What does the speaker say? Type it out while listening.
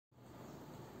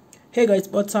Hey guys,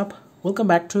 what's up? Welcome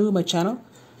back to my channel.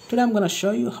 Today I'm gonna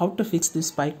show you how to fix this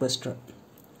spike buster.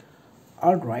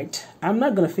 Alright, I'm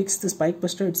not gonna fix the spike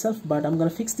buster itself, but I'm gonna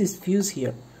fix this fuse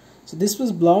here. So this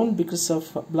was blown out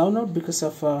because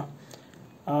of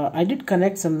I did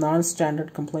connect some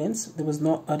non-standard compliance. There was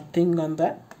no earthing on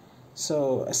that.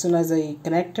 So as soon as I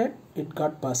connected, it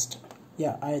got bust.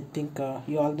 Yeah, I think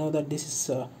you all know that this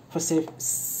is for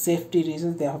safety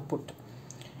reasons they have put,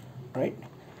 right?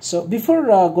 So before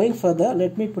going further,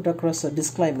 let me put across a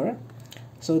disclaimer.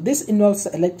 So this involves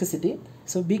electricity,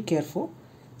 so be careful.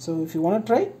 So if you want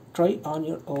to try on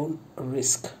your own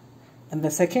risk. And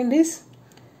the second is,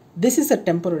 this is a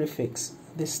temporary fix.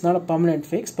 This is not a permanent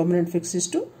fix. Permanent fix is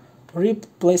to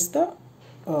replace the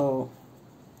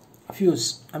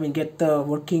fuse. I mean, get the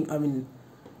working,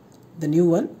 the new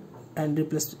one, and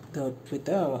replace with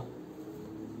the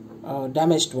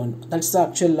damaged one. That's the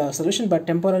actual solution. But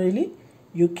temporarily,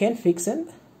 you can fix and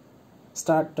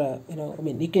start.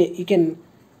 You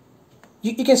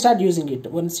can start using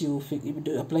it once you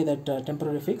apply that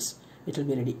temporary fix. It will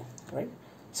be ready, right?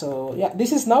 So yeah,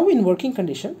 this is now in working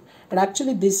condition, and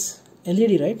actually this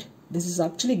LED, right? This is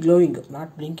actually glowing,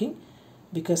 not blinking,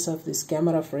 because of this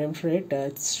camera frame rate.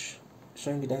 It's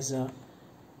showing it as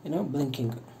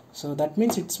blinking. So that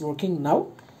means it's working now.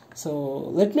 So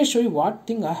let me show you what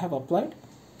thing I have applied.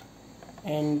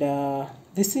 And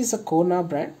this is a Kona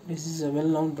brand. This is a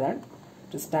well-known brand,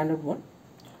 the standard one,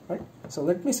 right? So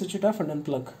let me switch it off and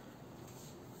unplug.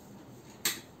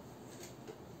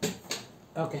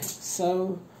 Okay,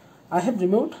 so I have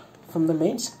removed from the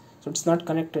mains, so it's not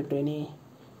connected to any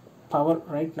power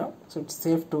right now, so it's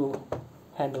safe to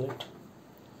handle it.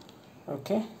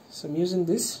 Okay, so I'm using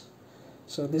this.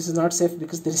 So this is not safe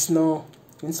because there is no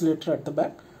insulator at the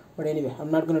back, but anyway,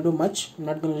 I'm not going to do much. I'm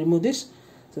not going to remove this.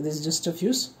 So this is just a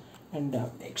fuse, and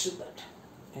make sure that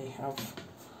I have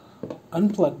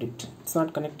unplugged it. It's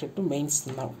not connected to mains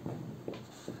now.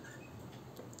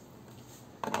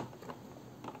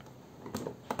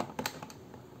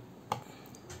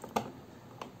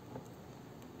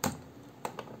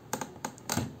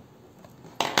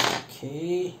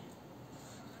 Okay.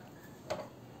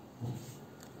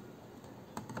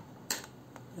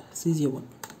 That's easier one.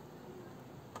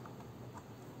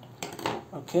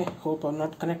 Okay, hope I'm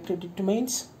not connected it to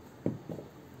mains.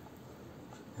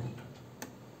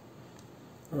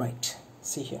 Right,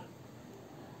 see here.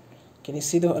 Can you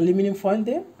see the aluminum foil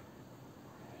there?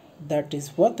 That is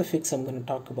what the fix I'm going to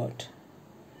talk about.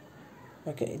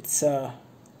 Okay, it's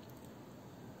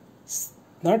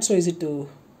not so easy to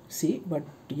see, but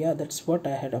yeah, that's what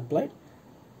I had applied.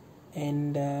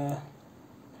 And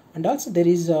also there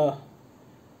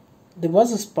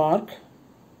was a spark.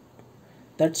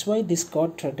 That's why this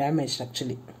got damaged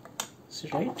actually. So,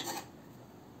 right?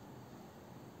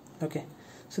 Okay.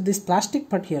 So this plastic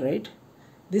part here, right?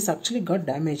 This actually got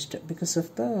damaged because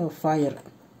of the fire.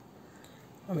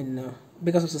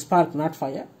 Because of the spark, not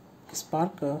fire. The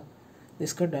spark,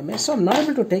 this got damaged. So I'm not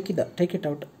able to take it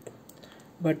out.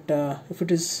 But if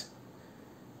it is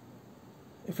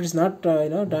not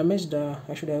damaged,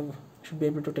 I should be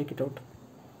able to take it out.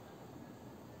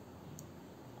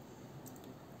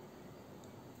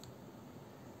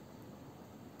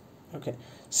 Okay,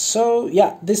 so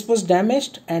yeah, this was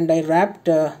damaged, and I wrapped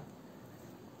the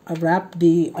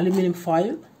aluminum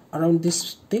foil around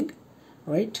this thing,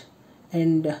 right?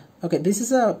 And okay, this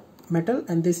is a metal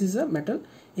and this is a metal.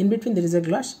 In between there is a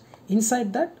glass.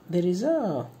 Inside that there is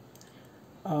a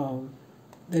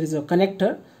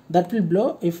connector that will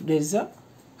blow if there is a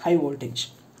high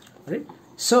voltage, right?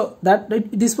 So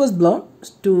this was blown.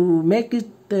 To make it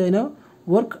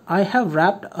work, I have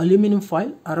wrapped aluminum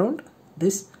foil around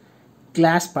this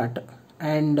glass part,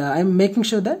 and I'm making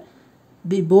sure that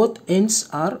both ends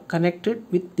are connected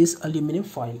with this aluminum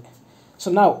foil.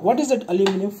 So now, what is that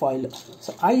aluminum foil?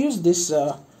 So I use this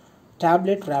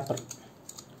tablet wrapper,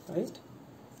 right?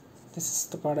 This is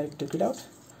the part I took it out.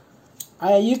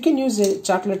 You can use a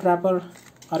chocolate wrapper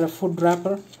or a food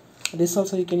wrapper. This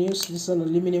also you can use. This is an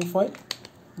aluminum foil,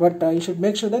 but you should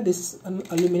make sure that this is an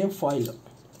aluminum foil.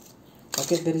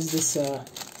 Okay, there is this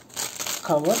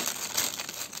cover.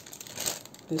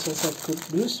 This was a good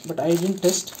use, but I didn't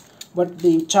test. But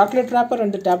the chocolate wrapper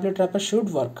and the tablet wrapper should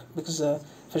work, because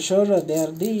for sure they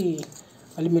are the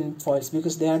aluminum foils,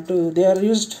 because they are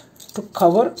used to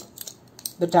cover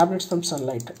the tablets from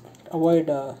sunlight, avoid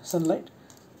sunlight.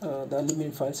 The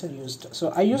aluminum foils are used. So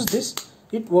I used this.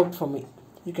 It worked for me.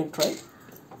 You can try.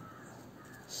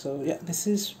 So yeah, this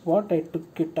is what I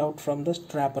took it out from the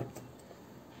wrapper.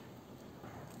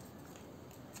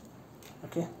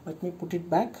 Okay, let me put it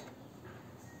back.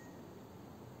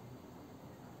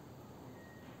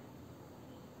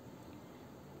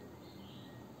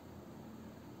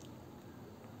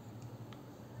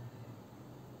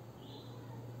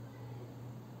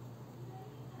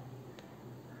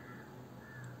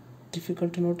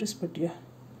 difficult to notice, but yeah.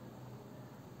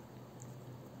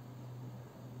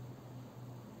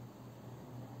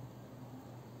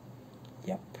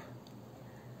 Yep.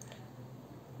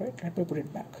 Right, let me put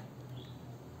it back.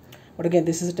 But again,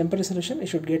 this is a temporary solution. You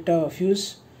should get a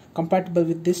fuse compatible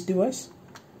with this device,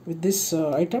 with this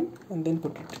item, and then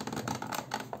put it.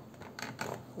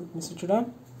 Let me switch it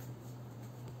on.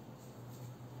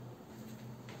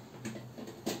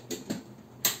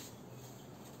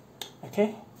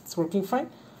 Okay, it's working fine.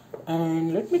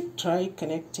 And let me try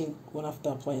connecting one of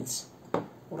the appliances.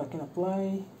 What I can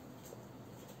apply.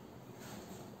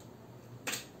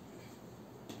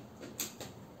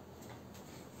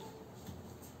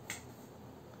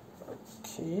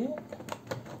 Okay.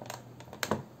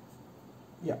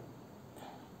 Yeah.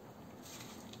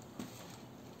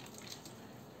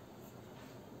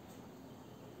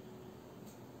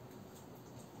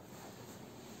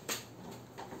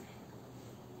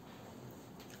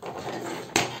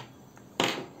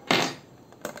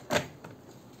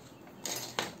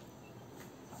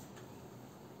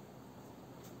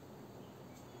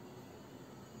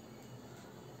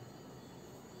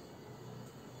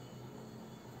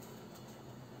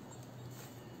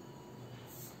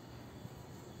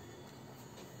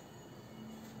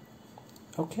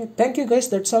 Okay, thank you guys,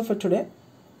 that's all for today.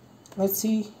 Let's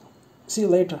see you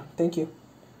later. Thank you.